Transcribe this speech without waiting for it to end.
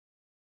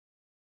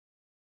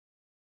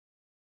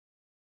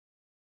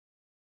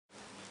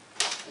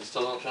You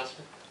still don't trust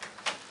me?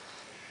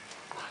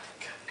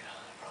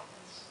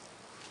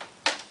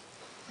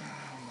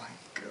 Oh my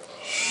god.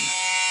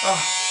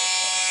 Oh.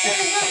 Look at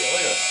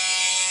that.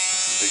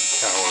 Big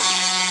coward.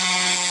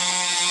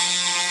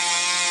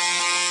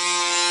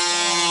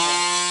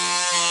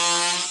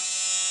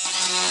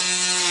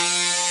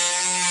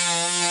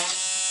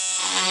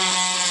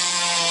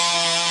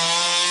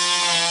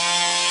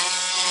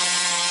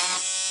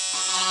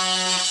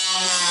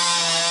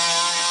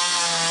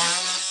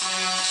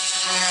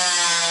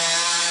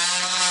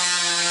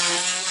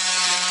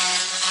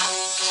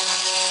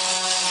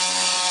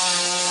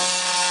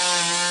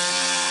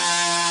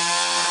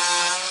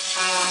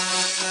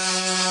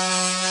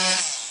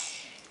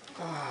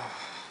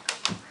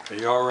 Are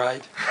you all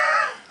right?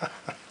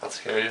 That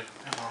scare you?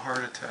 I have a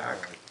heart attack.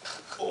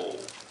 Oh.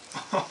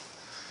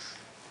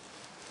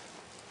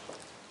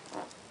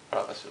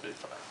 Probably should be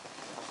fine.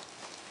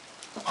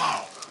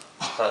 Oh.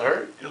 That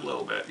hurt? A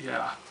little bit,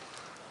 yeah.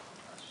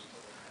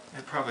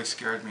 It probably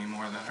scared me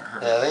more than it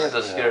hurt. Yeah, I think it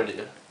just scared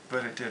you.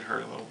 But it did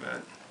hurt a little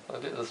bit. I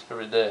do this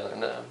every day,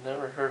 and I've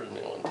never heard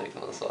anyone taking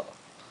this off.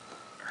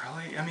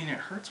 Really? I mean, it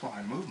hurts when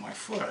I move my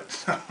foot.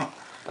 So.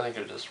 I think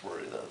you're just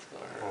worried that it's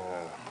going to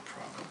hurt.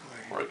 Probably.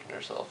 Working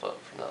yourself up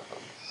for nothing.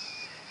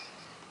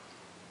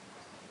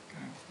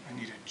 I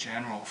need a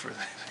general for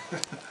that. I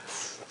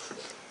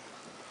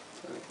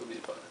think we'll be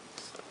fine.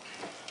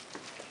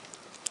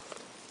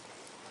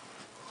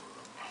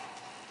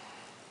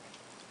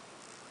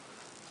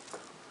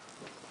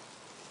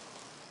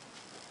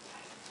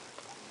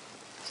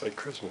 It's like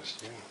Christmas,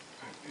 yeah.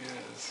 It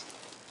is.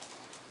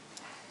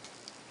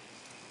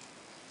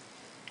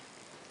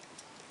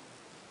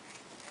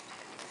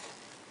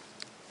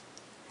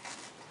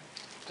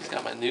 Just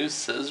got my new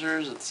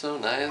scissors. It's so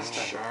nice.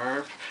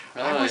 Sharp.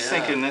 Oh, I was yeah.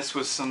 thinking this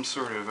was some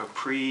sort of a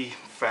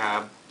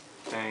prefab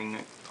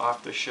thing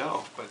off the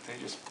shelf, but they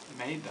just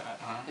made that,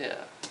 huh? Yeah,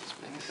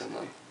 just make it in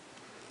the.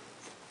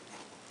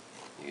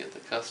 You get the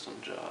custom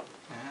job.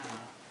 Yeah.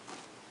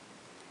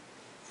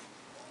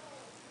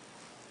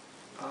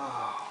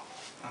 Oh,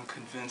 I'm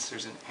convinced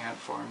there's an ant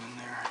farm in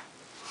there.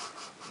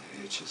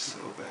 It itches so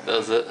bad.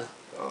 Does it?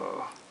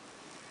 Oh.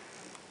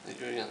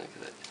 You're gonna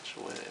get it itch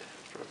away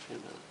for a few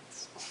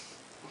minutes.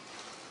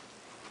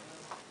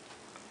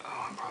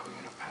 Oh, I'm probably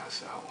gonna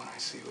pass out when I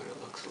see what it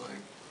looks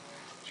like.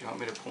 Do you want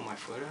me to pull my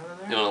foot out of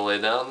there? You want to lay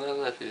down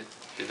then if you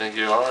think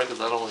you are? Because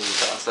I don't want you to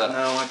pass out.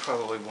 No, I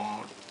probably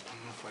won't.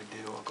 If I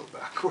do, I'll go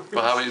backwards.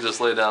 But how about you just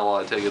lay down while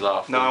I take it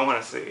off? No, I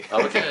want to see.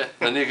 Okay,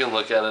 then you can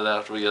look at it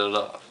after we get it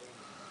off.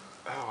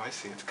 Oh, I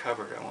see. It's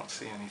covered. I won't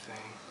see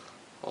anything.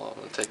 Well, I'm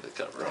going to take the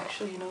cover off.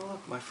 Actually, you know,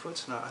 look, my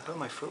foot's not. I thought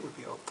my foot would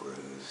be all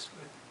bruised,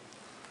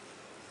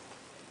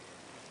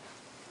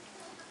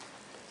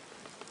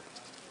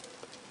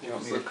 but. You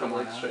want just me to lift come the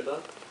on leg out? straight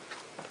up.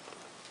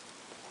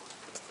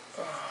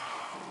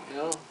 You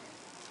know,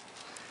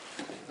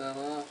 take that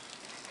off.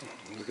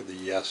 Look at the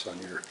yes on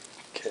your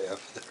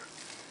calf there.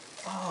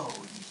 Oh,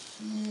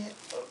 yeah.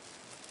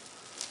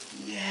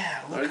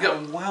 Yeah, There look we how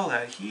go. well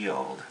that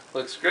healed.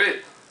 Looks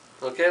great.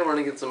 Okay, we're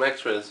going to get some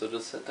x-rays, so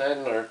just sit tight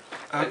in our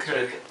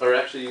Okay. x-ray. Or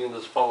actually, you can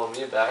just follow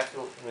me back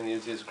and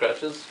use these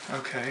crutches.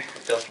 Okay.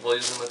 Comfortable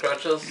using the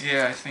crutches?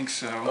 Yeah, I think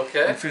so.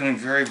 Okay. I'm feeling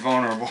very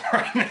vulnerable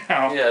right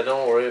now. Yeah,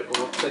 don't worry.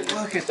 We'll take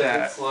Look at it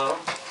that. slow.